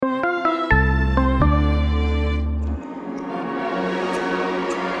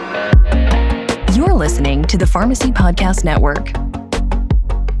listening to the Pharmacy Podcast Network.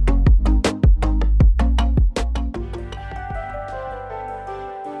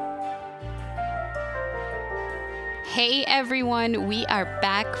 Hey everyone, we are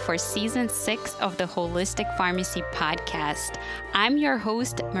back for season 6 of the Holistic Pharmacy Podcast. I'm your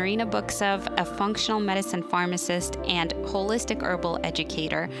host, Marina Buksov, a functional medicine pharmacist and holistic herbal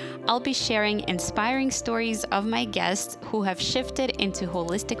educator. I'll be sharing inspiring stories of my guests who have shifted into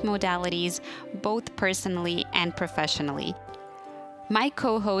holistic modalities, both personally and professionally. My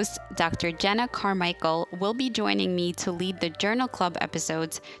co-host, Dr. Jenna Carmichael, will be joining me to lead the Journal Club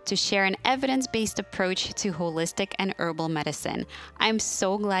episodes to share an evidence-based approach to holistic and herbal medicine. I'm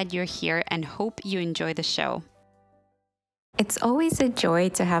so glad you're here and hope you enjoy the show. It's always a joy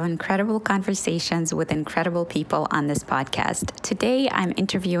to have incredible conversations with incredible people on this podcast. Today, I'm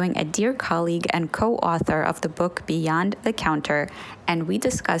interviewing a dear colleague and co-author of the book Beyond the Counter, and we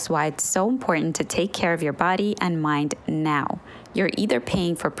discuss why it's so important to take care of your body and mind now. You're either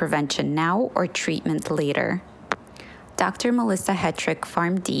paying for prevention now or treatment later. Dr. Melissa Hetrick,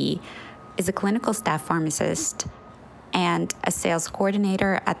 PharmD, is a clinical staff pharmacist and a sales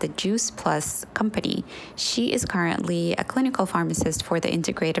coordinator at the Juice Plus company. She is currently a clinical pharmacist for the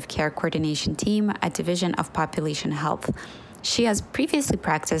Integrative Care Coordination Team, a division of Population Health. She has previously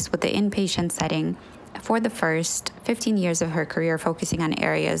practiced with the inpatient setting for the first 15 years of her career, focusing on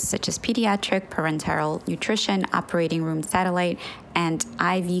areas such as pediatric, parenteral nutrition, operating room satellite, and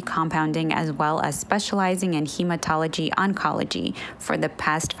IV compounding, as well as specializing in hematology oncology for the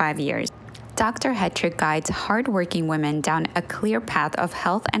past 5 years. Dr. Hetrick guides hardworking women down a clear path of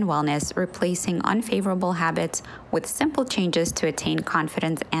health and wellness, replacing unfavorable habits with simple changes to attain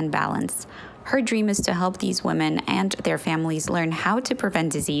confidence and balance. Her dream is to help these women and their families learn how to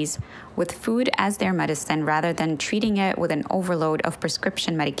prevent disease with food as their medicine rather than treating it with an overload of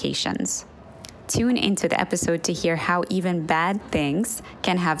prescription medications. Tune into the episode to hear how even bad things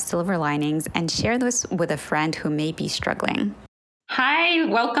can have silver linings, and share this with a friend who may be struggling. Hi,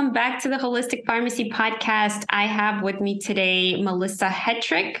 welcome back to the Holistic Pharmacy Podcast. I have with me today Melissa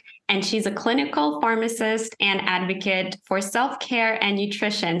Hetrick, and she's a clinical pharmacist and advocate for self-care and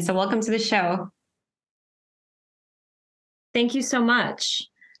nutrition. So welcome to the show. Thank you so much.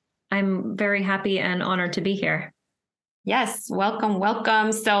 I'm very happy and honored to be here. Yes, welcome,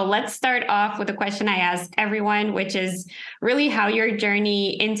 welcome. So let's start off with a question I ask everyone, which is really how your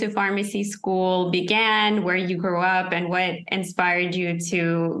journey into pharmacy school began, where you grew up, and what inspired you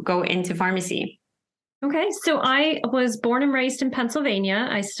to go into pharmacy. Okay, so I was born and raised in Pennsylvania.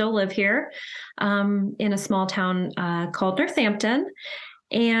 I still live here in a small town called Northampton.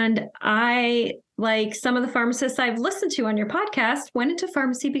 And I, like some of the pharmacists I've listened to on your podcast, went into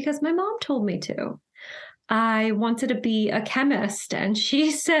pharmacy because my mom told me to. I wanted to be a chemist, and she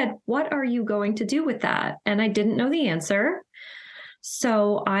said, "What are you going to do with that?" And I didn't know the answer.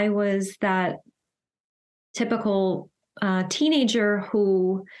 So I was that typical teenager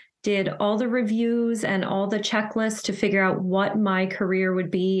who did all the reviews and all the checklists to figure out what my career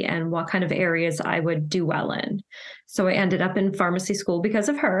would be and what kind of areas I would do well in. So I ended up in pharmacy school because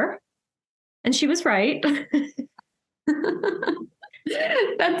of her. And she was right.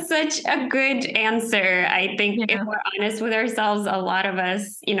 That's such a good answer. I think if we're honest with ourselves, a lot of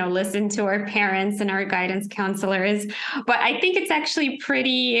us, listen to our parents and our guidance counselors. But I think it's actually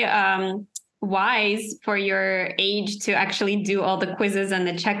pretty wise for your age to actually do all the quizzes and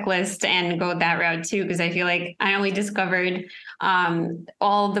the checklist and go that route too, because I feel like I only discovered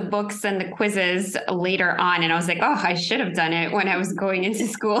all the books and the quizzes later on, and I was like, oh, I should have done it when I was going into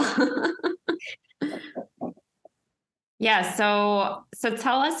school. Yeah. So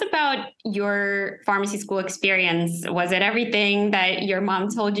tell us about your pharmacy school experience. Was it everything that your mom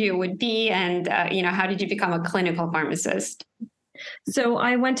told you it would be? And, how did you become a clinical pharmacist? So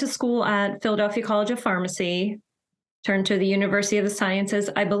I went to school at Philadelphia College of Pharmacy, turned to the University of the Sciences.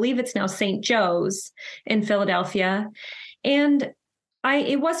 I believe it's now St. Joe's in Philadelphia. And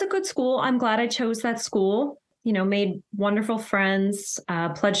it was a good school. I'm glad I chose that school. Made wonderful friends,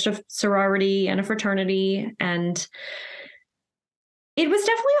 pledged a sorority and a fraternity. And it was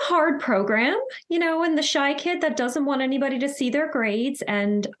definitely a hard program, and the shy kid that doesn't want anybody to see their grades.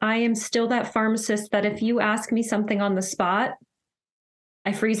 And I am still that pharmacist that if you ask me something on the spot,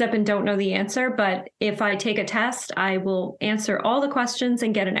 I freeze up and don't know the answer. But if I take a test, I will answer all the questions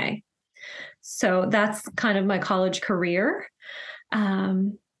and get an A. So that's kind of my college career.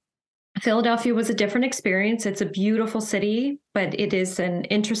 Philadelphia was a different experience. It's a beautiful city, but it is an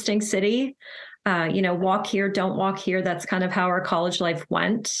interesting city. Walk here, don't walk here. That's kind of how our college life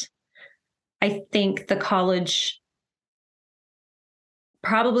went. I think the college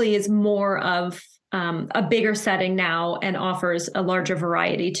probably is more of a bigger setting now and offers a larger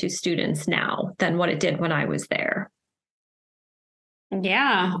variety to students now than what it did when I was there.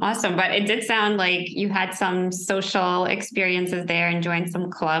 Yeah, awesome. But it did sound like you had some social experiences there and joined some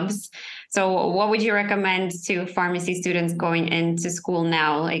clubs. So what would you recommend to pharmacy students going into school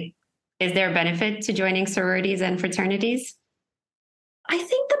now? Like, is there a benefit to joining sororities and fraternities? I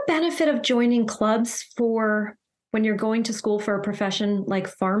think the benefit of joining clubs for when you're going to school for a profession like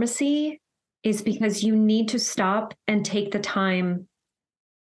pharmacy is because you need to stop and take the time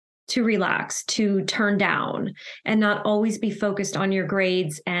to relax, to turn down, and not always be focused on your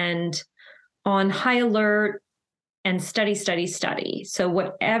grades and on high alert and study, study, study. So,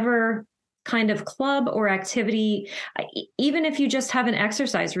 whatever kind of club or activity, even if you just have an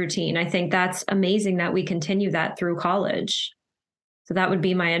exercise routine, I think that's amazing that we continue that through college. So, that would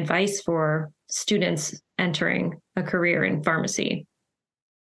be my advice for students entering a career in pharmacy.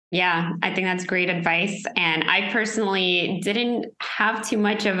 Yeah, I think that's great advice. And I personally didn't have too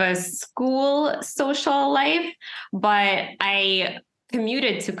much of a school social life, but I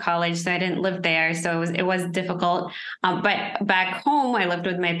commuted to college, so I didn't live there. So it was difficult. But back home, I lived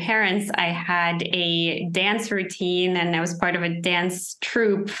with my parents. I had a dance routine and I was part of a dance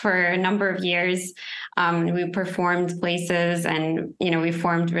troupe for a number of years. We performed places and, we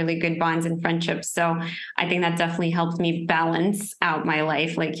formed really good bonds and friendships. So I think that definitely helped me balance out my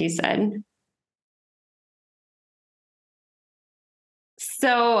life, like you said.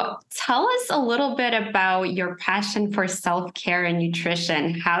 So tell us a little bit about your passion for self-care and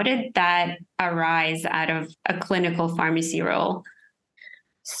nutrition. How did that arise out of a clinical pharmacy role?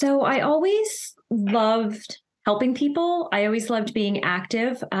 So I always loved helping people. I always loved being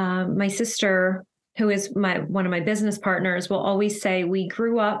active. My sister, who is one of my business partners, will always say we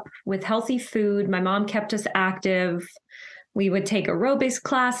grew up with healthy food. My mom kept us active. We would take aerobics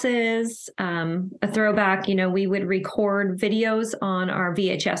classes. A throwback, we would record videos on our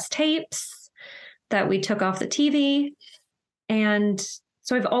VHS tapes that we took off the TV. And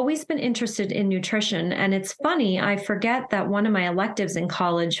so I've always been interested in nutrition. And it's funny, I forget that one of my electives in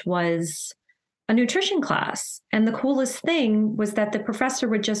college was a nutrition class. And the coolest thing was that the professor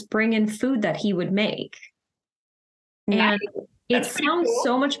would just bring in food that he would make. Nice. And it sounds cool.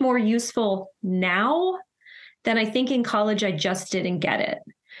 so much more useful now than I think in college I just didn't get it.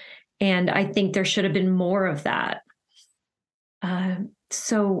 And I think there should have been more of that.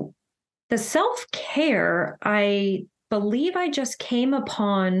 So the self-care, I believe I just came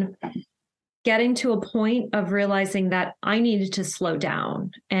upon getting to a point of realizing that I needed to slow down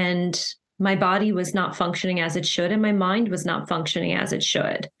and my body was not functioning as it should and my mind was not functioning as it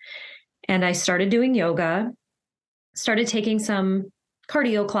should. And I started doing yoga, started taking some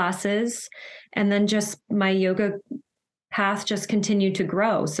cardio classes, and then just my yoga path just continued to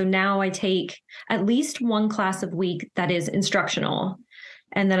grow. So now I take at least one class a week that is instructional.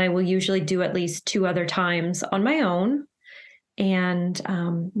 And then I will usually do at least 2 other times on my own. And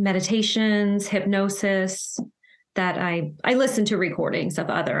meditations, hypnosis that I listen to recordings of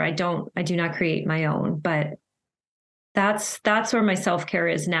other. I do not create my own, but that's where my self-care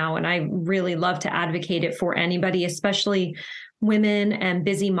is now. And I really love to advocate it for anybody, especially women and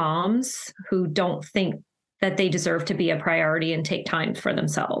busy moms who don't think that they deserve to be a priority and take time for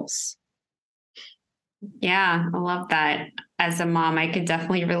themselves. Yeah, I love that. As a mom, I could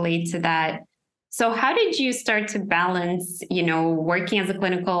definitely relate to that. So how did you start to balance, working as a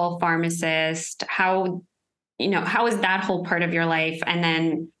clinical pharmacist? How is that whole part of your life? And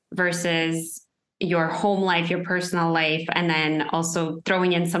then versus your home life, your personal life, and then also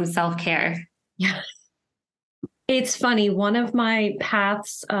throwing in some self-care? Yeah. It's funny. One of my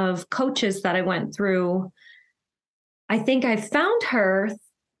paths of coaches that I went through, I think I found her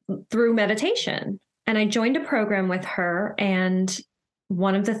through meditation. And I joined a program with her. And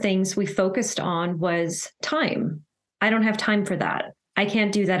one of the things we focused on was time. I don't have time for that. I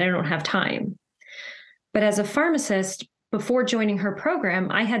can't do that. I don't have time. But as a pharmacist, before joining her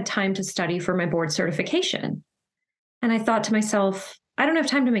program, I had time to study for my board certification. And I thought to myself, I don't have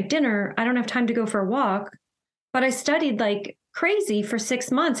time to make dinner. I don't have time to go for a walk. But I studied like crazy for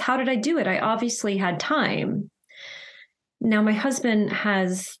 6 months. How did I do it? I obviously had time. Now, my husband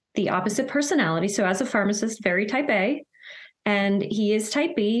has the opposite personality. So as a pharmacist, very type A, and he is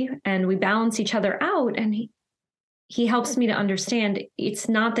type B, and we balance each other out. And he helps me to understand it's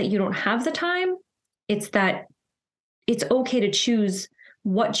not that you don't have the time. It's that it's okay to choose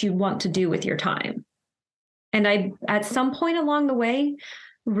what you want to do with your time. And I, at some point along the way,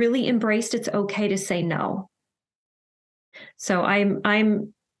 really embraced it's okay to say no. So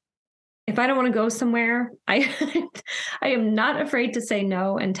I'm if I don't want to go somewhere, I I am not afraid to say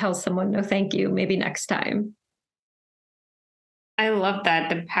no and tell someone no, thank you, maybe next time. I love that.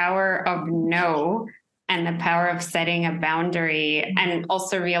 The power of no and the power of setting a boundary, and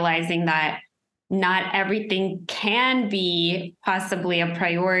also realizing that not everything can be possibly a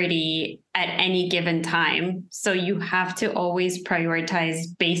priority at any given time. So you have to always prioritize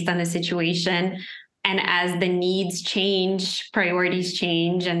based on the situation. And as the needs change, priorities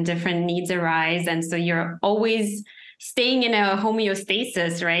change and different needs arise. And so you're always staying in a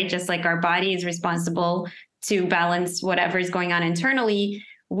homeostasis, right? Just like our body is responsible to balance whatever is going on internally,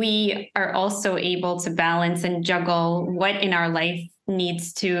 we are also able to balance and juggle what in our life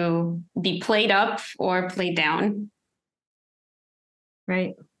needs to be played up or played down.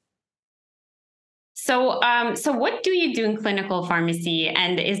 Right. So, so what do you do in clinical pharmacy?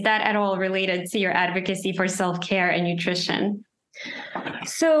 And is that at all related to your advocacy for self-care and nutrition?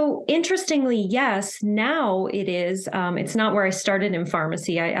 So interestingly, yes, now it is. It's not where I started in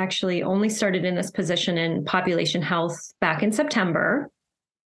pharmacy. I actually only started in this position in population health back in September.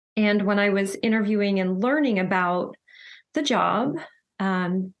 And when I was interviewing and learning about the job,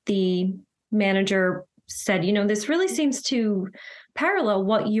 the manager said, this really seems to parallel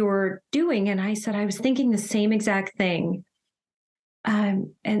what you're doing. And I said, I was thinking the same exact thing.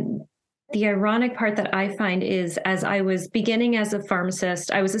 And the ironic part that I find is, as I was beginning as a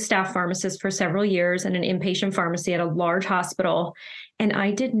pharmacist, I was a staff pharmacist for several years in an inpatient pharmacy at a large hospital. And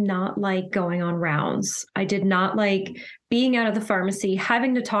I did not like going on rounds. I did not like being out of the pharmacy,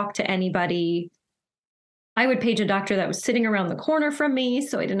 having to talk to anybody. I would page a doctor that was sitting around the corner from me,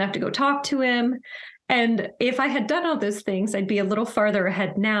 so I didn't have to go talk to him. And if I had done all those things, I'd be a little farther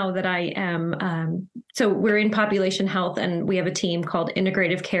ahead now that I am. So we're in population health, and we have a team called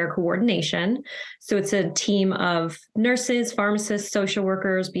Integrative Care Coordination. So it's a team of nurses, pharmacists, social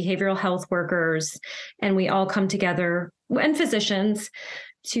workers, behavioral health workers, and we all come together, and physicians,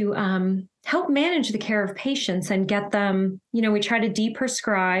 to help manage the care of patients and get them, we try to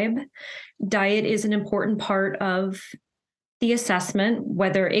deprescribe. Diet is an important part of the assessment,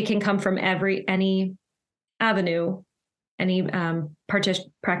 whether it can come from any avenue, any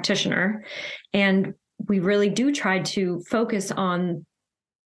practitioner. And we really do try to focus on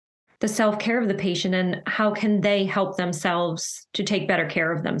the self-care of the patient and how can they help themselves to take better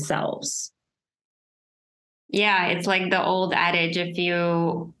care of themselves. Yeah, it's like the old adage, if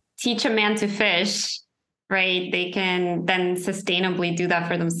you teach a man to fish, right, they can then sustainably do that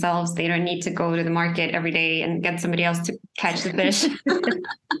for themselves. They don't need to go to the market every day and get somebody else to catch the fish.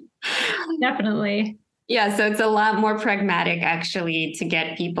 Definitely. Yeah, so it's a lot more pragmatic, actually, to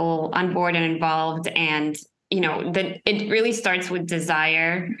get people on board and involved. And, it really starts with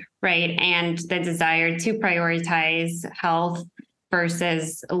desire, right? And the desire to prioritize health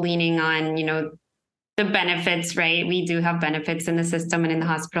versus leaning on, the benefits, right? We do have benefits in the system and in the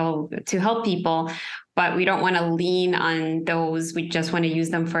hospital to help people, but we don't want to lean on those. We just want to use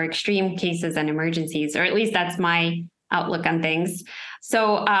them for extreme cases and emergencies, or at least that's my outlook on things.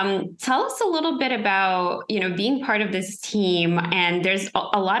 So tell us a little bit about, being part of this team. And there's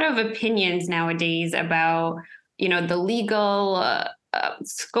a lot of opinions nowadays about, the legal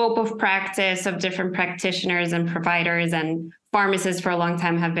scope of practice of different practitioners and providers, and pharmacists for a long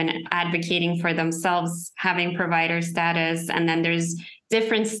time have been advocating for themselves having provider status. And then there's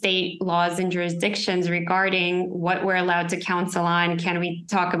different state laws and jurisdictions regarding what we're allowed to counsel on. Can we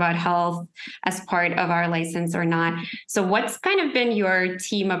talk about health as part of our license or not? So what's kind of been your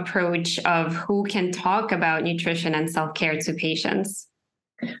team approach of who can talk about nutrition and self-care to patients?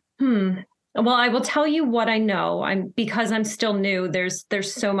 Well, I will tell you what I know. Because I'm still new, there's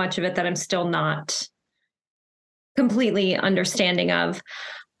so much of it that I'm still not completely understanding of.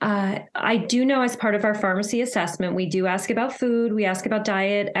 I do know, as part of our pharmacy assessment, we do ask about food, we ask about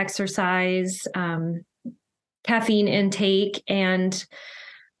diet, exercise, caffeine intake. And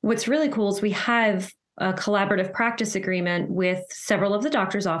what's really cool is we have a collaborative practice agreement with several of the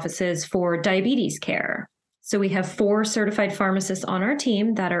doctor's offices for diabetes care. So we have 4 certified pharmacists on our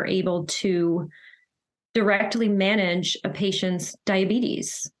team that are able to directly manage a patient's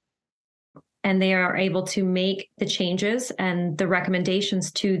diabetes. And they are able to make the changes and the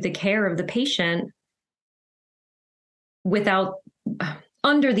recommendations to the care of the patient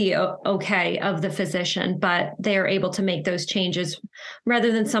under the okay of the physician, but they are able to make those changes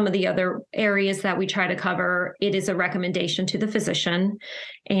rather than some of the other areas that we try to cover. It is a recommendation to the physician,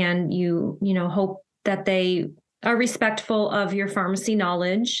 and you hope that they are respectful of your pharmacy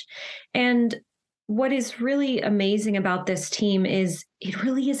knowledge. And what is really amazing about this team is it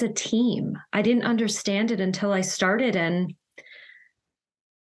really is a team. I didn't understand it until I started. And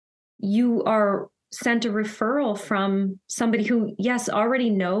you are sent a referral from somebody who, yes, already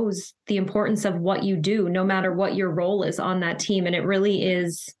knows the importance of what you do, no matter what your role is on that team. And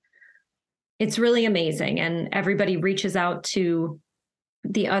it's really amazing. And everybody reaches out to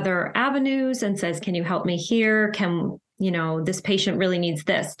the other avenues and says, can you help me here? This patient really needs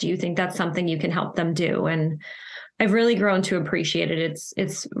this. Do you think that's something you can help them do? And I've really grown to appreciate it.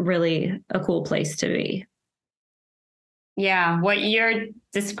 It's really a cool place to be. Yeah, what you're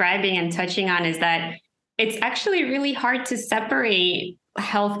describing and touching on is that it's actually really hard to separate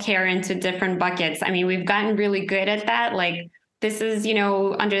healthcare into different buckets. I mean, we've gotten really good at that. Like, this is,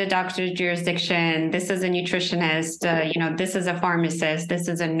 under the doctor's jurisdiction. This is a nutritionist. This is a pharmacist. This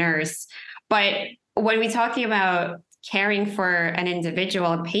is a nurse. But when we're talking about caring for an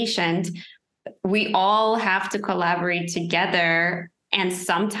individual, a patient, we all have to collaborate together. And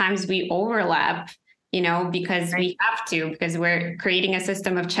sometimes we overlap, because we have to, because we're creating a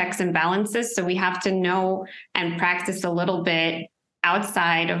system of checks and balances. So we have to know and practice a little bit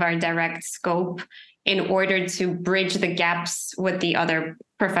outside of our direct scope in order to bridge the gaps with the other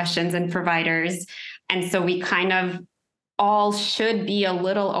professions and providers. And so we kind of all should be a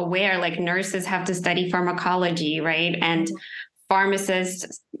little aware, like nurses have to study pharmacology, right? And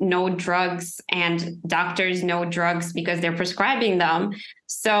pharmacists know drugs and doctors know drugs because they're prescribing them.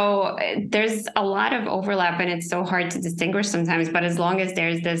 So there's a lot of overlap and it's so hard to distinguish sometimes. But as long as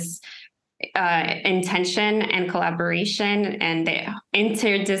there's this intention and collaboration and the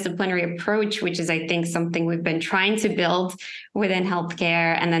interdisciplinary approach, which is, I think, something we've been trying to build within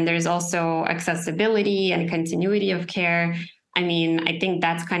healthcare. And then there's also accessibility and continuity of care. I mean, I think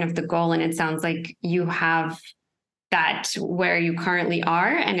that's kind of the goal. And it sounds like you have that where you currently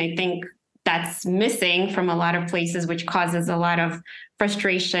are. And I think that's missing from a lot of places, which causes a lot of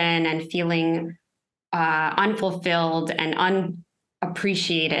frustration and feeling unfulfilled and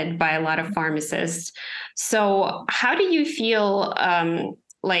unappreciated by a lot of pharmacists. So how do you feel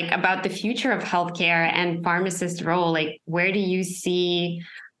about the future of healthcare and pharmacist role? Like, where do you see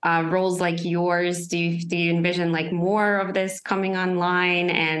roles like yours? Do you envision like more of this coming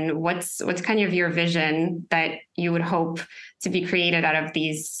online? And what's kind of your vision that you would hope to be created out of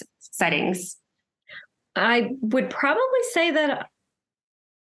these settings? I would probably say that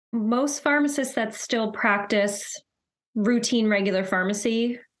most pharmacists that still practice routine regular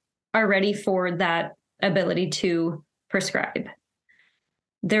pharmacy are ready for that ability to prescribe.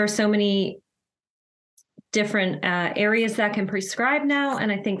 There are so many different areas that can prescribe now. And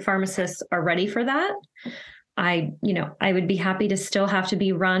I think pharmacists are ready for that. I would be happy to still have to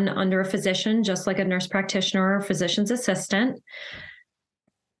be run under a physician, just like a nurse practitioner or physician's assistant.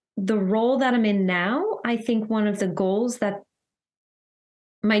 The role that I'm in now, I think one of the goals that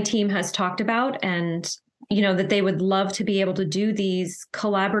my team has talked about and, that they would love to be able to do these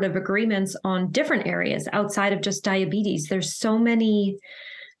collaborative agreements on different areas outside of just diabetes. There's so many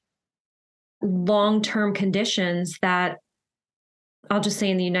long-term conditions that I'll just say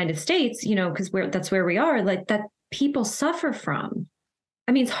in the United States, because that's where we are, like that people suffer from.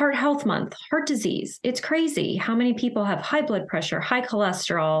 I mean, it's Heart Health Month, heart disease. It's crazy how many people have high blood pressure, high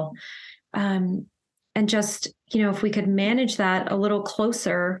cholesterol. And just, if we could manage that a little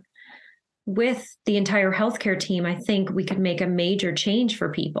closer with the entire healthcare team, I think we could make a major change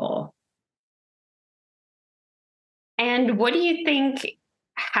for people. And what do you think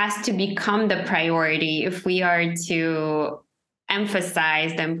has to become the priority if we are to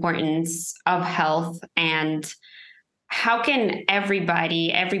emphasize the importance of health? And how can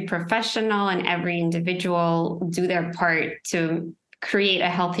everybody, every professional and every individual do their part to create a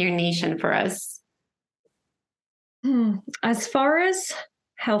healthier nation for us? As far as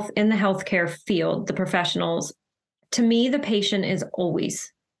health in the healthcare field, the professionals, to me, the patient is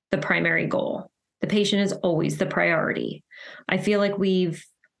always the primary goal. The patient is always the priority. I feel like we've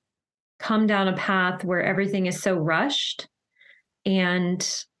come down a path where everything is so rushed,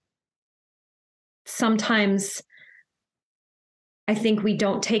 and sometimes I think we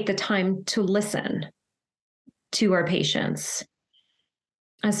don't take the time to listen to our patients.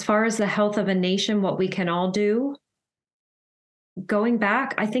 As far as the health of a nation, what we can all do, going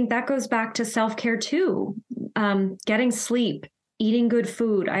back, I think that goes back to self-care too. Getting sleep, eating good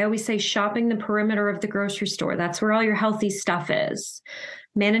food. I always say shopping the perimeter of the grocery store. That's where all your healthy stuff is.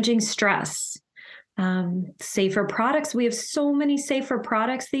 Managing stress, safer products. We have so many safer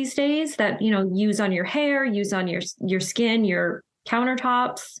products these days that, use on your hair, use on your skin, your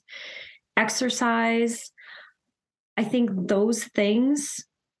countertops, exercise. I think those things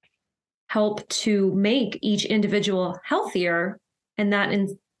help to make each individual healthier, and that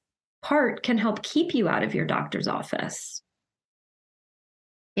in part can help keep you out of your doctor's office.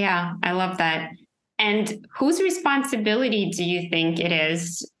 Yeah, I love that. And whose responsibility do you think it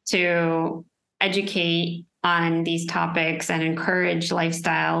is to educate on these topics and encourage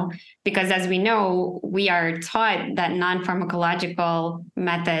lifestyle? Because as we know, we are taught that non-pharmacological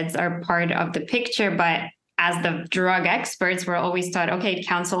methods are part of the picture, but as the drug experts, we're always taught, okay,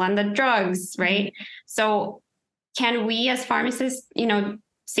 counsel on the drugs, right? Mm-hmm. So can we as pharmacists,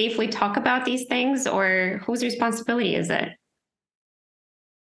 safely talk about these things, or whose responsibility is it?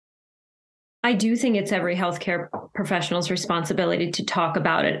 I do think it's every healthcare professional's responsibility to talk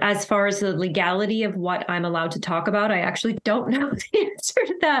about it. As far as the legality of what I'm allowed to talk about, I actually don't know the answer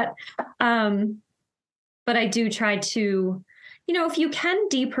to that. But I do try to, if you can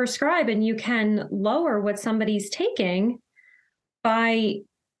deprescribe and you can lower what somebody's taking by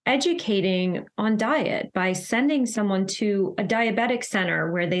educating on diet, by sending someone to a diabetic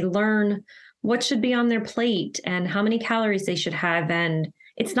center where they learn what should be on their plate and how many calories they should have. And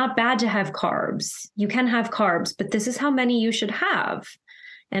it's not bad to have carbs. You can have carbs, but this is how many you should have.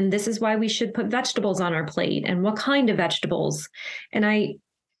 And this is why we should put vegetables on our plate and what kind of vegetables. And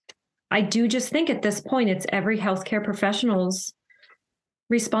I do just think at this point, it's every healthcare professional's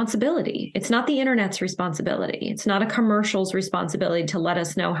responsibility. It's not the internet's responsibility. It's not a commercial's responsibility to let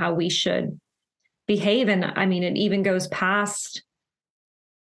us know how we should behave. And I mean, it even goes past,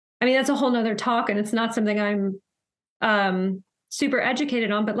 that's a whole nother talk, and it's not something I'm super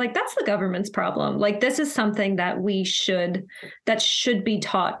educated on, but that's the government's problem. This is something that should be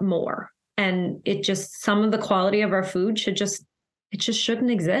taught more. And some of the quality of our food it just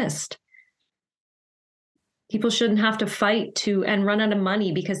shouldn't exist. People shouldn't have to fight and run out of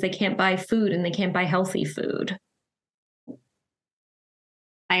money because they can't buy food and they can't buy healthy food.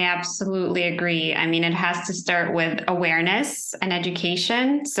 I absolutely agree. It has to start with awareness and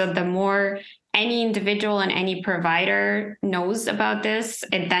education. So the more any individual and any provider knows about this,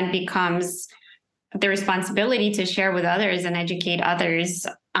 it then becomes the responsibility to share with others and educate others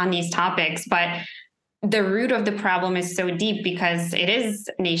on these topics. But the root of the problem is so deep because it is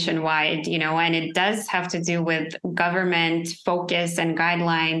nationwide, and it does have to do with government focus and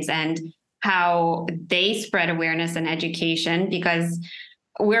guidelines and how they spread awareness and education, because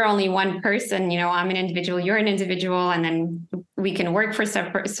we're only one person, I'm an individual, you're an individual, and then we can work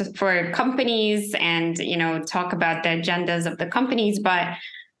for companies and, talk about the agendas of the companies. But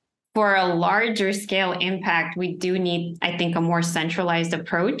for a larger scale impact, we do need, I think, a more centralized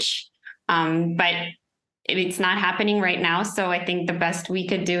approach. But it's not happening right now. So I think the best we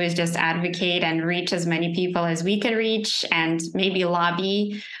could do is just advocate and reach as many people as we can reach, and maybe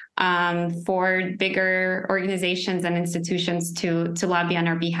lobby for bigger organizations and institutions to lobby on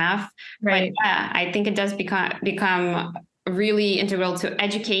our behalf. Right. But yeah, I think it does become really integral to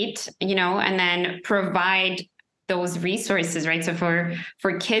educate, and then provide those resources, right? So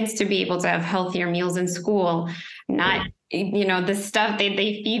for kids to be able to have healthier meals in school, not the stuff they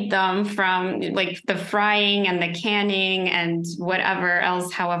feed them from the frying and the canning and whatever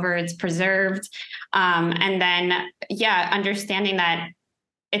else, however it's preserved. And then, understanding that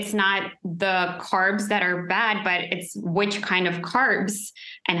it's not the carbs that are bad, but it's which kind of carbs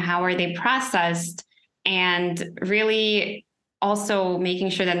and how are they processed, and really also making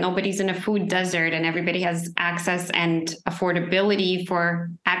sure that nobody's in a food desert and everybody has access and affordability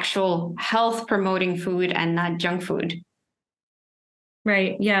for actual health promoting food and not junk food.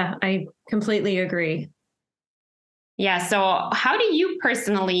 Right. Yeah, I completely agree. Yeah. So how do you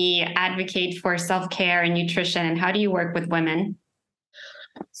personally advocate for self-care and nutrition, and how do you work with women?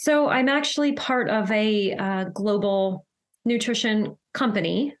 So I'm actually part of a global nutrition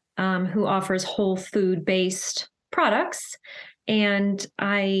company who offers whole food-based products. And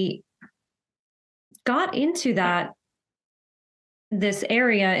I got into this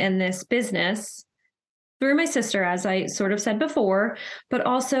area and this business through my sister, as I sort of said before, but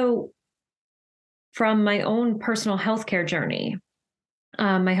also from my own personal healthcare journey.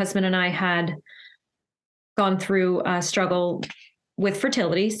 My husband and I had gone through a struggle with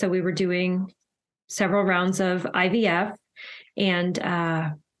fertility. So we were doing several rounds of IVF. And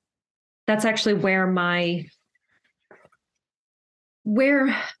that's actually where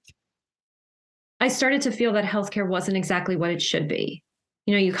I started to feel that healthcare wasn't exactly what it should be.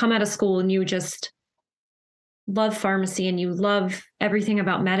 You come out of school and you just love pharmacy and you love everything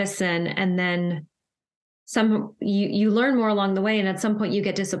about medicine. And then you learn more along the way. And at some point you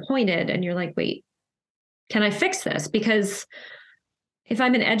get disappointed and you're like, wait, can I fix this? Because if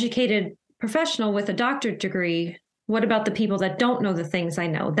I'm an educated professional with a doctorate degree, what about the people that don't know the things I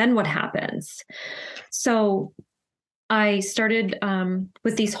know? Then what happens? So I started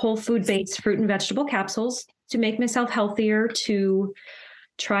with these whole food-based fruit and vegetable capsules to make myself healthier, to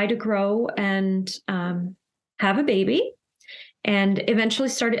try to grow and have a baby. And eventually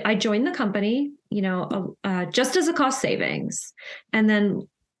I joined the company, just as a cost savings, and then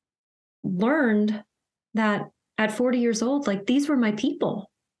learned that at 40 years old, like these were my people.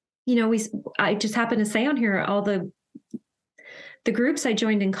 I just happened to say on here all the groups I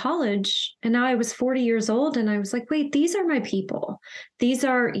joined in college, and now I was 40 years old and I was like, wait, these are my people. These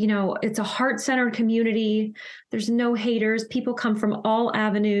are, it's a heart-centered community. There's no haters. People come from all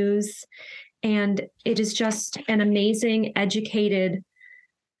avenues. And it is just an amazing, educated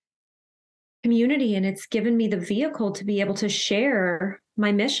community. And it's given me the vehicle to be able to share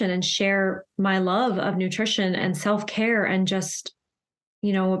my mission and share my love of nutrition and self-care. And just,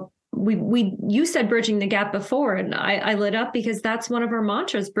 you said bridging the gap before, and I lit up because that's one of our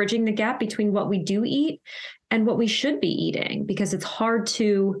mantras, bridging the gap between what we do eat and what we should be eating, because it's hard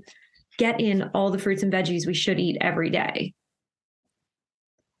to get in all the fruits and veggies we should eat every day.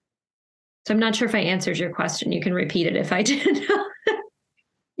 So I'm not sure if I answered your question. You can repeat it if I did.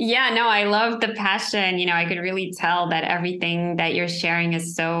 Yeah, no, I love the passion. I could really tell that everything that you're sharing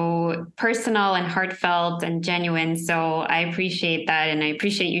is so personal and heartfelt and genuine. So I appreciate that. And I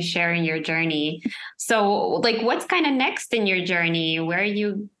appreciate you sharing your journey. So what's kind of next in your journey? Where are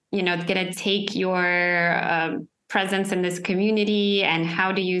you, going to take your presence in this community, and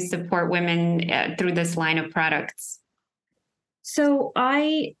how do you support women through this line of products? So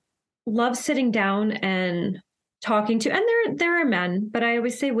I love sitting down and talking to, and there are men, but I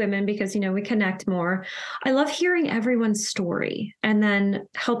always say women because, we connect more. I love hearing everyone's story and then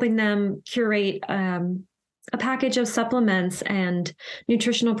helping them curate a package of supplements and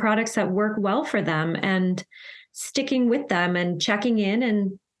nutritional products that work well for them, and sticking with them and checking in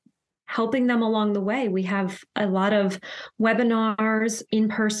and helping them along the way. We have a lot of webinars,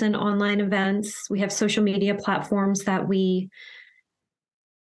 in-person, online events. We have social media platforms that we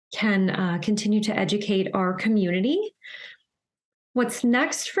can continue to educate our community. What's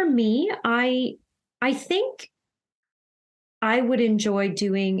next for me? I think I would enjoy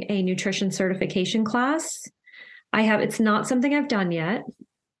doing a nutrition certification class. It's not something I've done yet,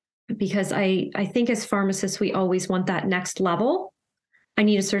 because I think as pharmacists, we always want that next level. I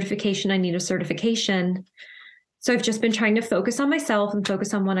need a certification. So I've just been trying to focus on myself and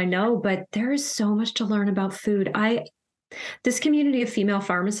focus on what I know, but there is so much to learn about food. This community of female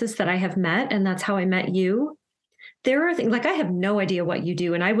pharmacists that I have met, and that's how I met you, there are things like I have no idea what you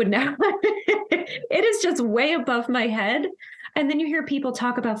do, and I would never. It is just way above my head. And then you hear people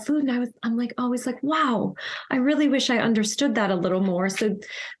talk about food, and I'm always like, wow, I really wish I understood that a little more. So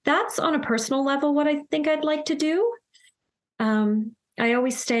that's on a personal level what I think I'd like to do. I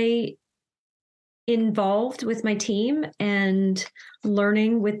always stay involved with my team and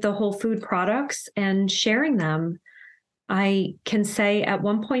learning with the whole food products and sharing them. I can say at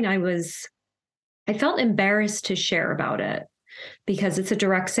one point I felt embarrassed to share about it because it's a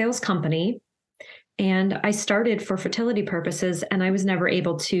direct sales company, and I started for fertility purposes, and I was never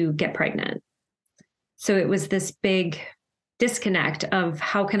able to get pregnant. So it was this big disconnect of,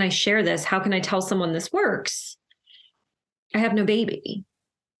 how can I share this? How can I tell someone this works? I have no baby.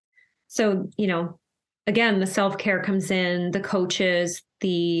 So, again, the self-care comes in, the coaches,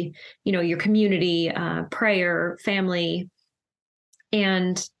 your community, prayer, family.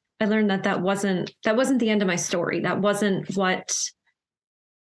 And I learned that wasn't the end of my story. That wasn't what,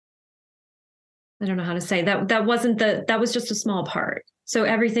 I don't know how to say that. That was just a small part. So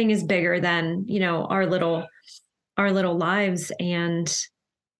everything is bigger than, our little lives. And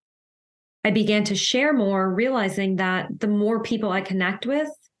I began to share more, realizing that the more people I connect with,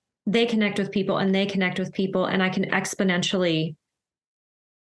 they connect with people and they connect with people, and I can exponentially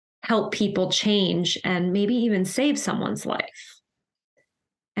help people change and maybe even save someone's life.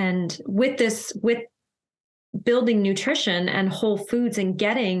 And with building nutrition and whole foods and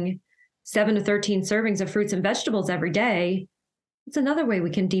getting 7 to 13 servings of fruits and vegetables every day, it's another way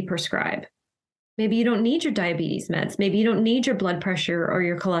we can deprescribe. Maybe you don't need your diabetes meds. Maybe you don't need your blood pressure or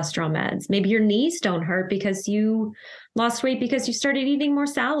your cholesterol meds. Maybe your knees don't hurt because you lost weight because you started eating more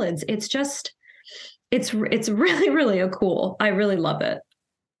salads. It's really, really cool. I really love it.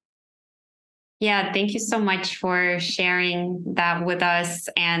 Yeah, thank you so much for sharing that with us.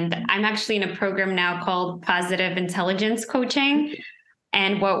 And I'm actually in a program now called Positive Intelligence Coaching.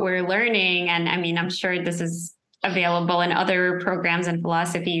 And what we're learning, and I mean, I'm sure this is available in other programs and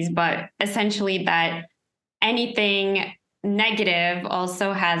philosophies, but essentially that anything negative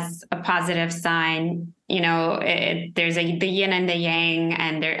also has a positive sign. There's the yin and the yang,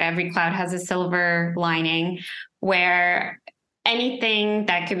 and every cloud has a silver lining, where anything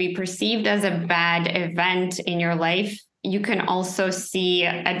that could be perceived as a bad event in your life you can also see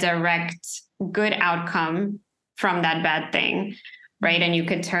a direct good outcome from that bad thing, right? And you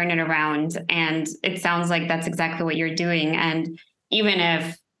could turn it around. And it sounds like that's exactly what you're doing. And even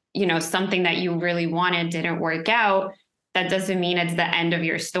if, something that you really wanted didn't work out, that doesn't mean it's the end of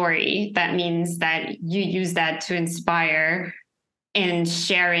your story. That means that you use that to inspire in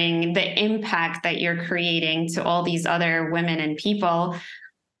sharing the impact that you're creating to all these other women and people.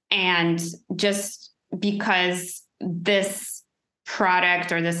 And just because this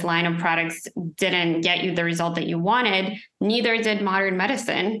product or this line of products didn't get you the result that you wanted, neither did modern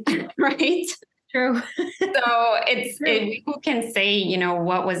medicine, right? True. So who can say,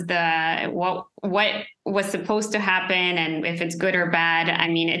 what was supposed to happen and if it's good or bad? I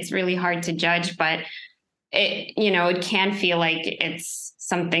mean, it's really hard to judge, but it can feel like it's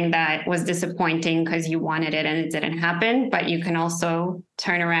something that was disappointing because you wanted it and it didn't happen, but you can also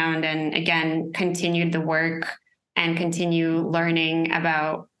turn around and again, continue the work and continue learning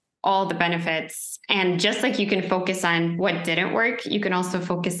about all the benefits. And just like you can focus on what didn't work, you can also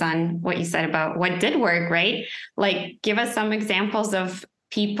focus on what you said about what did work, right? Like give us some examples of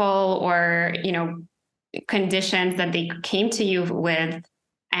people or, conditions that they came to you with.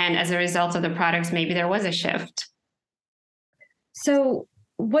 And as a result of the products, maybe there was a shift. So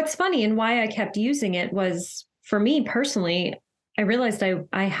what's funny and why I kept using it was, for me personally, I realized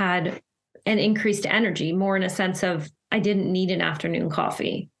I had an increased energy, more in a sense of I didn't need an afternoon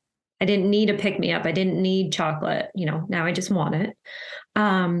coffee. I didn't need a pick-me-up. I didn't need chocolate. Now I just want it.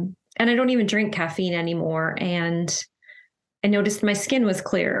 And I don't even drink caffeine anymore. And I noticed my skin was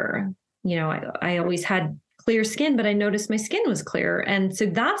clearer. I always had clear skin, but I noticed my skin was clearer. And so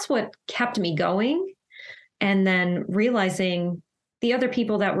that's what kept me going. And then realizing the other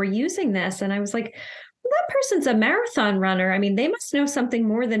people that were using this, and I was like, well, that person's a marathon runner. I mean, they must know something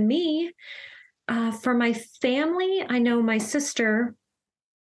more than me. For my family, I know my sister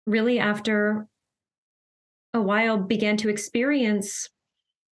really after a while began to experience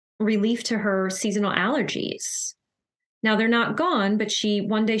relief to her seasonal allergies. Now they're not gone, but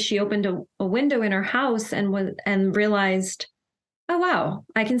one day she opened a window in her house and realized, oh, wow,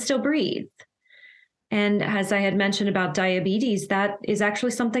 I can still breathe. And as I had mentioned about diabetes, that is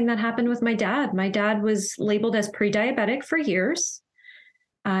actually something that happened with my dad. My dad was labeled as pre-diabetic for years.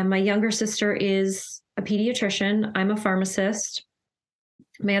 My younger sister is a pediatrician. I'm a pharmacist.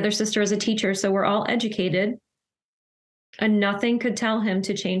 My other sister is a teacher. So we're all educated. And nothing could tell him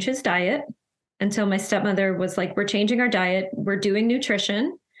to change his diet until my stepmother was like, we're changing our diet. We're doing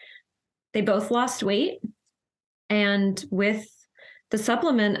nutrition. They both lost weight. And with the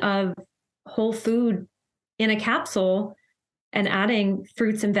supplement of whole food in a capsule and adding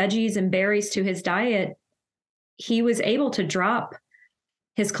fruits and veggies and berries to his diet, he was able to drop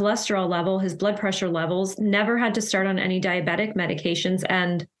his cholesterol level, his blood pressure levels, never had to start on any diabetic medications.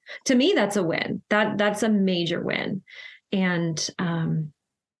 And to me, that's a win. That's a major win. And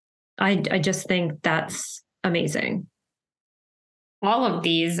I just think that's amazing. All of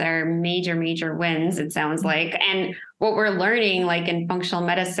these are major, major wins, it sounds like. And what we're learning, like in functional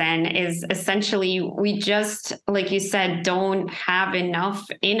medicine, is essentially we just, like you said, don't have enough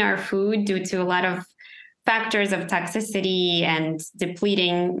in our food due to a lot of factors of toxicity and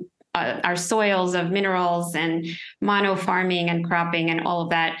depleting our soils of minerals and mono farming and cropping and all of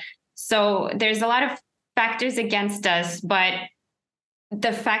that. So there's a lot of factors against us, but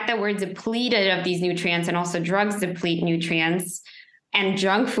the fact that we're depleted of these nutrients, and also drugs deplete nutrients, and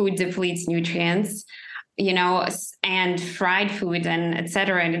junk food depletes nutrients, and fried food and et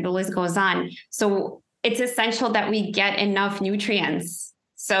cetera, and the list goes on. So it's essential that we get enough nutrients.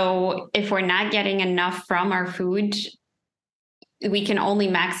 So if we're not getting enough from our food, we can only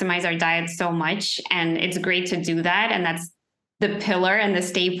maximize our diet so much. And it's great to do that. And that's the pillar and the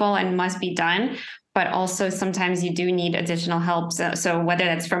staple and must be done. But also sometimes you do need additional help. So whether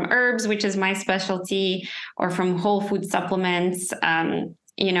that's from herbs, which is my specialty, or from whole food supplements,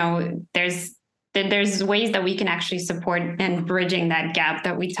 there's ways that we can actually support and bridging that gap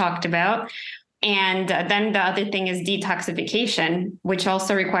that we talked about. And then the other thing is detoxification, which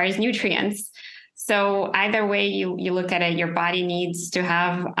also requires nutrients. So either way you look at it, your body needs to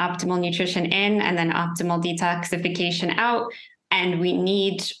have optimal nutrition in and then optimal detoxification out. And we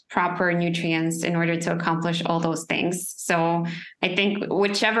need proper nutrients in order to accomplish all those things. So I think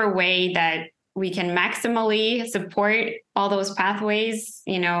whichever way that we can maximally support all those pathways,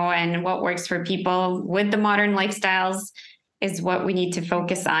 and what works for people with the modern lifestyles is what we need to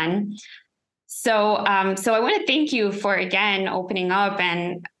focus on. So I want to thank you for, again, opening up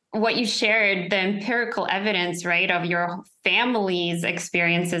and what you shared, the empirical evidence, right, of your family's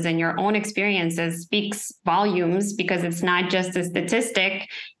experiences and your own experiences speaks volumes, because it's not just a statistic.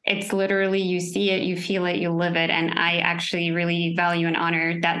 It's literally, you see it, you feel it, you live it. And I actually really value and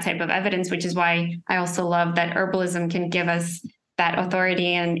honor that type of evidence, which is why I also love that herbalism can give us that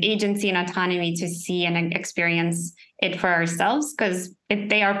authority and agency and autonomy to see and experience it for ourselves, because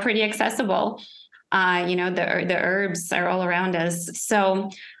they are pretty accessible. The herbs are all around us. So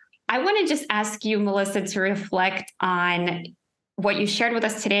I want to just ask you, Melissa, to reflect on what you shared with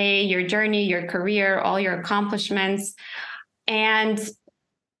us today, your journey, your career, all your accomplishments. And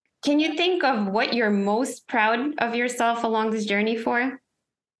can you think of what you're most proud of yourself along this journey for?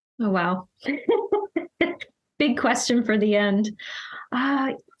 Oh, wow. Big question for the end.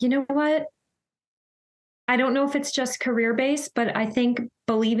 You know what? I don't know if it's just career-based, but I think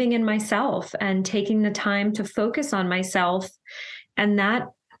believing in myself and taking the time to focus on myself. And that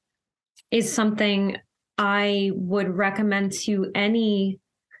is something I would recommend to any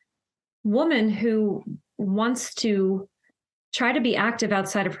woman who wants to try to be active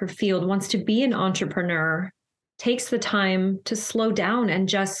outside of her field, wants to be an entrepreneur, takes the time to slow down and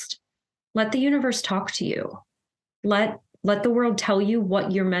just let the universe talk to you. Let the world tell you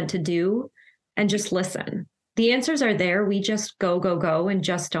what you're meant to do, and just listen. The answers are there. We just go, and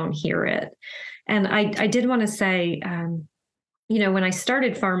just don't hear it. And I did want to say, when I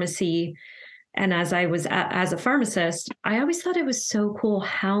started pharmacy, and as I was as a pharmacist, I always thought it was so cool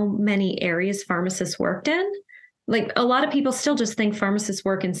how many areas pharmacists worked in. Like, a lot of people still just think pharmacists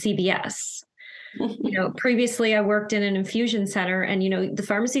work in CVS. Previously I worked in an infusion center, and, the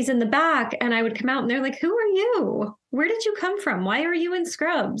pharmacy's in the back, and I would come out and they're like, "Who are you? Where did you come from? Why are you in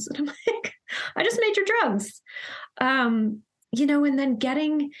scrubs?" And I'm like, "I just made your drugs." And then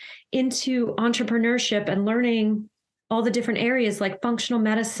getting into entrepreneurship and learning all the different areas like functional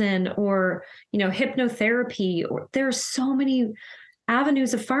medicine or, hypnotherapy, or there are so many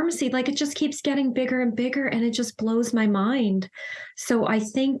avenues of pharmacy. Like, it just keeps getting bigger and bigger, and it just blows my mind. So I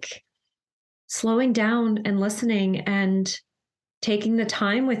think slowing down and listening and taking the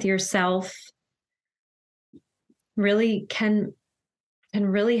time with yourself really can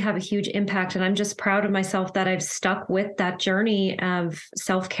really have a huge impact. And I'm just proud of myself that I've stuck with that journey of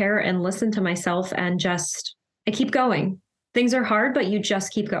self-care and listen to myself, and I keep going. Things are hard, but you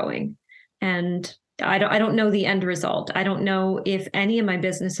just keep going. And I don't know the end result. I don't know if any of my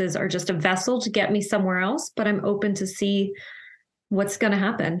businesses are just a vessel to get me somewhere else, but I'm open to see what's going to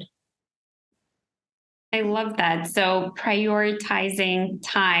happen. I love that. So prioritizing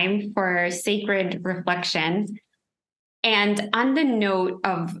time for sacred reflection. And on the note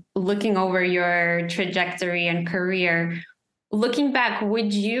of looking over your trajectory and career, looking back,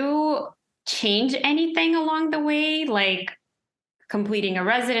 would you change anything along the way, like completing a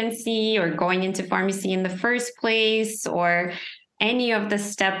residency or going into pharmacy in the first place, or any of the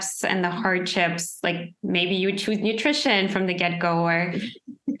steps and the hardships? Like, maybe you choose nutrition from the get-go, or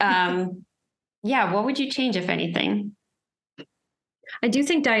what would you change, if anything? I do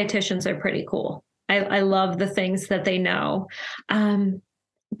think dietitians are pretty cool. I love the things that they know.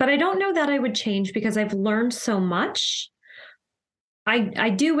 But I don't know that I would change, because I've learned so much. I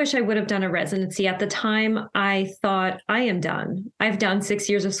do wish I would have done a residency. At the time, I thought, I am done. I've done 6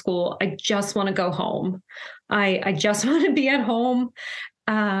 years of school. I just want to go home. I just want to be at home.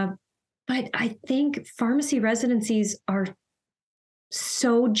 But I think pharmacy residencies are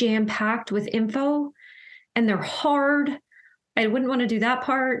so jam-packed with info, and they're hard. I wouldn't want to do that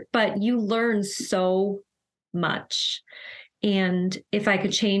part, but you learn so much. And if I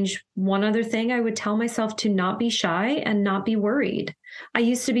could change one other thing, I would tell myself to not be shy and not be worried. I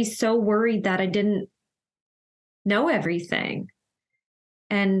used to be so worried that I didn't know everything.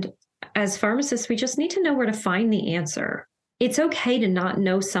 And as pharmacists, we just need to know where to find the answer. It's okay to not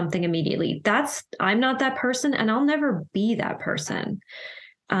know something immediately. I'm not that person, and I'll never be that person.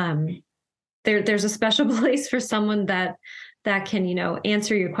 There's a special place for someone that can,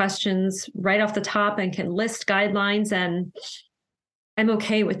 answer your questions right off the top and can list guidelines. And I'm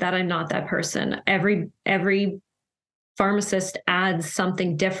okay with that. I'm not that person. Every pharmacist adds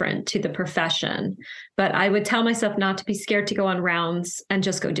something different to the profession, but I would tell myself not to be scared to go on rounds and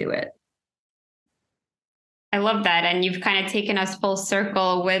just go do it. I love that. And you've kind of taken us full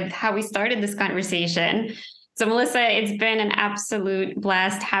circle with how we started this conversation. So, Melissa, it's been an absolute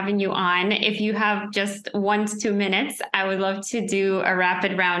blast having you on. If you have just 1 to 2 minutes, I would love to do a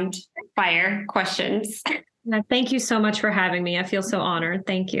rapid round fire questions. Thank you so much for having me. I feel so honored.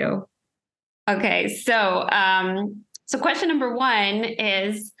 Thank you. Okay. So question number 1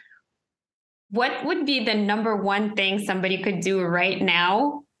 is, what would be the number one thing somebody could do right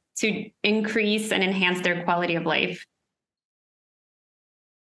now to increase and enhance their quality of life?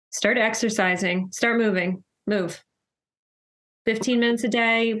 Start exercising, start move. 15 minutes a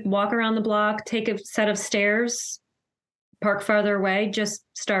day, walk around the block, take a set of stairs, park farther away, just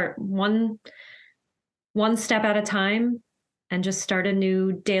start one step at a time and just start a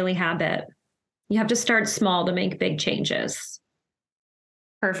new daily habit. You have to start small to make big changes.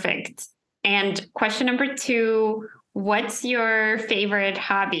 Perfect. And question number 2, what's your favorite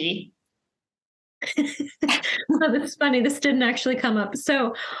hobby? Oh, that's funny. This didn't actually come up.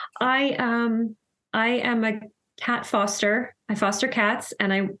 So I am a cat foster. I foster cats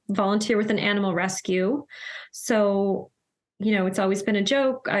and I volunteer with an animal rescue. So, it's always been a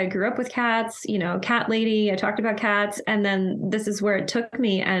joke. I grew up with cats, cat lady. I talked about cats. And then this is where it took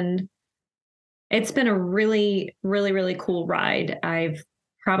me. And it's been a really, really, really cool ride. I've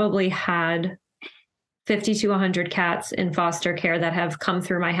probably had 50 to 100 cats in foster care that have come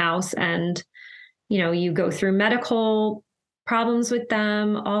through my house. And, you go through medical problems with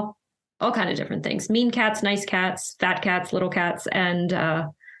them, all kind of different things, mean cats, nice cats, fat cats, little cats. And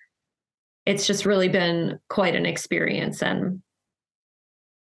it's just really been quite an experience. And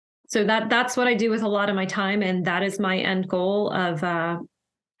so that's what I do with a lot of my time. And that is my end goal of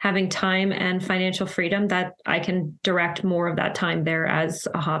having time and financial freedom, that I can direct more of that time there as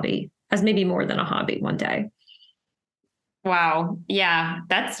a hobby, as maybe more than a hobby one day. Wow. Yeah,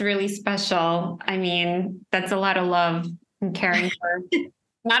 that's really special. I mean, that's a lot of love and caring for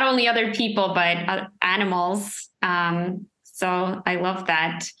not only other people, but animals. So I love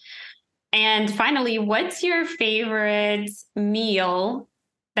that. And finally, what's your favorite meal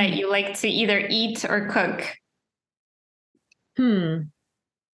that you like to either eat or cook? So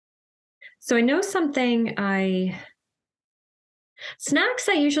I know snacks,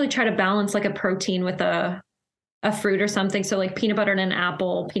 I usually try to balance like a protein with a fruit or something. So like peanut butter and an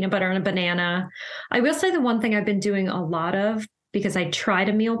apple, peanut butter and a banana. I will say the one thing I've been doing a lot of, because I try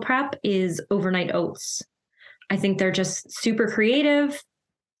to meal prep, is overnight oats. I think they're just super creative.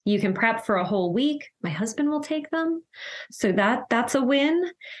 You can prep for a whole week. My husband will take them. So that's a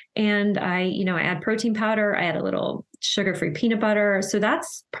win. And I add protein powder. I add a little sugar-free peanut butter. So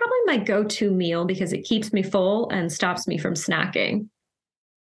that's probably my go-to meal because it keeps me full and stops me from snacking.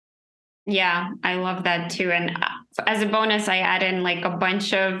 Yeah, I love that too. And as a bonus, I add in like a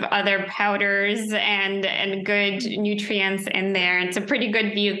bunch of other powders and good nutrients in there. It's a pretty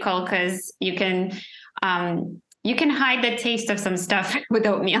good vehicle because you can hide the taste of some stuff with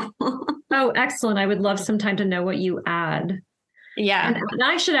oatmeal. Oh, excellent. I would love some time to know what you add. Yeah. And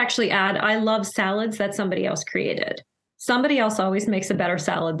I should actually add, I love salads that somebody else created. Somebody else always makes a better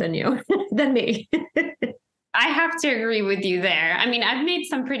salad than me. I have to agree with you there. I mean, I've made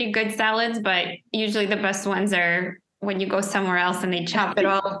some pretty good salads, but usually the best ones are when you go somewhere else and they chop it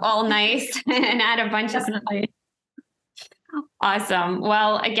all nice and add a bunch of stuff. Awesome.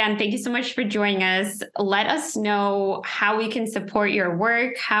 Well, again, thank you so much for joining us. Let us know how we can support your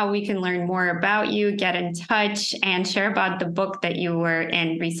work, how we can learn more about you, get in touch, and share about the book that you were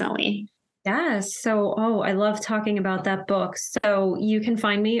in recently. Yes. So, I love talking about that book. So you can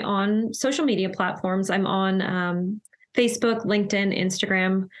find me on social media platforms. I'm on Facebook, LinkedIn,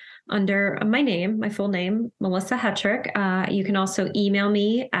 Instagram under my full name, Melissa Hetrick. You can also email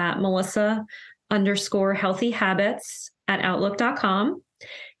me at melissa_healthyhabits@outlook.com.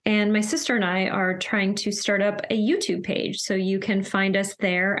 And my sister and I are trying to start up a YouTube page. So you can find us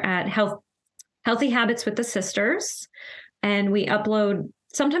there at Healthy Habits with the Sisters. And we upload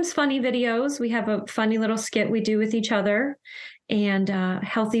sometimes funny videos. We have a funny little skit we do with each other, and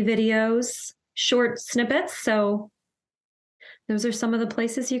healthy videos, short snippets. So those are some of the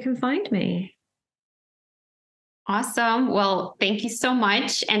places you can find me. Awesome. Well, thank you so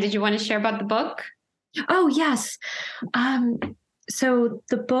much. And did you want to share about the book? Oh, yes. So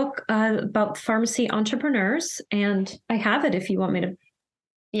the book about pharmacy entrepreneurs, and I have it if you want me to.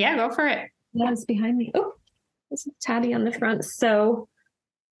 Yeah, go for it. Yeah, it's behind me. Oh, there's a tabby on the front. So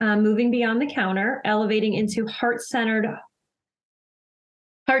moving beyond the counter, elevating into heart-centered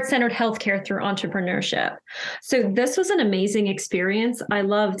healthcare through entrepreneurship. So this was an amazing experience. I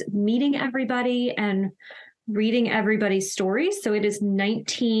loved meeting everybody and reading everybody's stories. So it is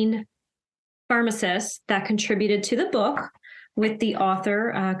 19 pharmacists that contributed to the book with the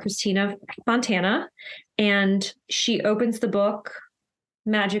author, Christina Fontana. And she opens the book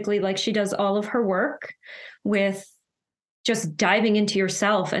magically, like she does all of her work, with just diving into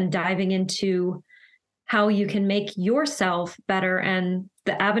yourself and diving into how you can make yourself better and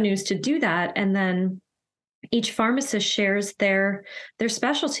the avenues to do that. And then each pharmacist shares their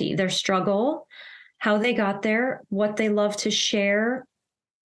specialty, their struggle, how they got there, what they love to share,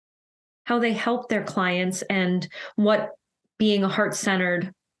 how they help their clients and what being a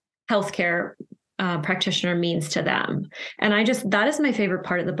heart-centered healthcare practitioner means to them. And that is my favorite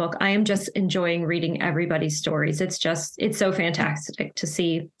part of the book. I am just enjoying reading everybody's stories. It's so fantastic to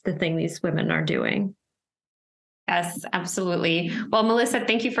see the thing these women are doing. Yes, absolutely. Well, Melissa,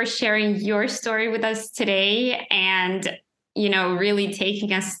 thank you for sharing your story with us today and, really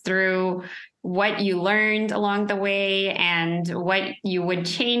taking us through what you learned along the way and what you would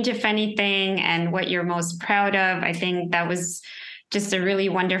change, if anything, and what you're most proud of. I think that was just a really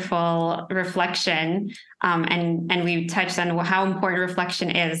wonderful reflection. And we touched on how important reflection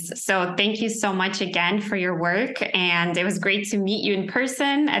is. So thank you so much again for your work. And it was great to meet you in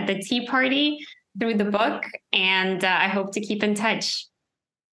person at the tea party through the book. And I hope to keep in touch.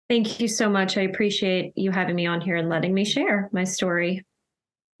 Thank you so much. I appreciate you having me on here and letting me share my story.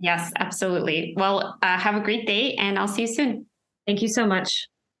 Yes, absolutely. Well, have a great day and I'll see you soon. Thank you so much.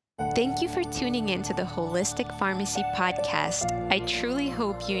 Thank you for tuning in to the Holistic Pharmacy Podcast. I truly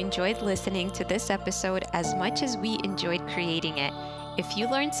hope you enjoyed listening to this episode as much as we enjoyed creating it. If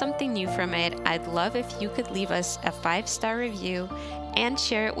you learned something new from it, I'd love if you could leave us a 5-star review and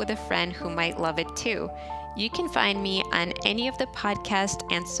share it with a friend who might love it too. You can find me on any of the podcast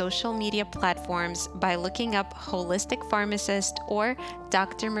and social media platforms by looking up Holistic Pharmacist or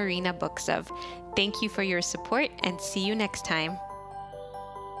Dr. Marina Buksov. Thank you for your support and see you next time.